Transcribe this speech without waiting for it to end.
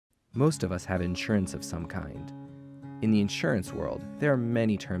Most of us have insurance of some kind. In the insurance world, there are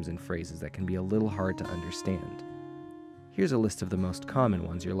many terms and phrases that can be a little hard to understand. Here's a list of the most common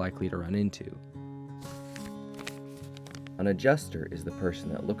ones you're likely to run into. An adjuster is the person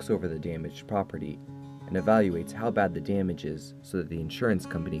that looks over the damaged property and evaluates how bad the damage is so that the insurance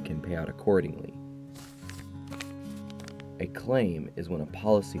company can pay out accordingly. A claim is when a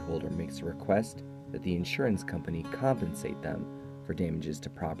policyholder makes a request that the insurance company compensate them for damages to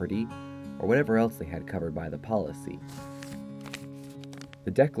property or whatever else they had covered by the policy.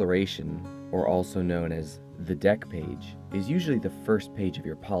 The declaration, or also known as the deck page, is usually the first page of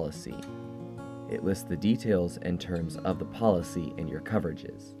your policy. It lists the details and terms of the policy and your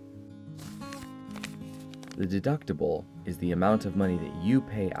coverages. The deductible is the amount of money that you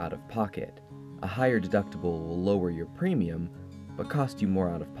pay out of pocket. A higher deductible will lower your premium, but cost you more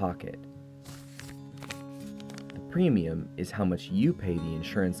out of pocket. The premium is how much you pay the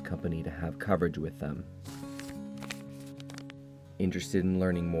insurance company to have coverage with them. Interested in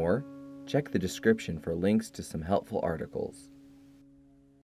learning more? Check the description for links to some helpful articles.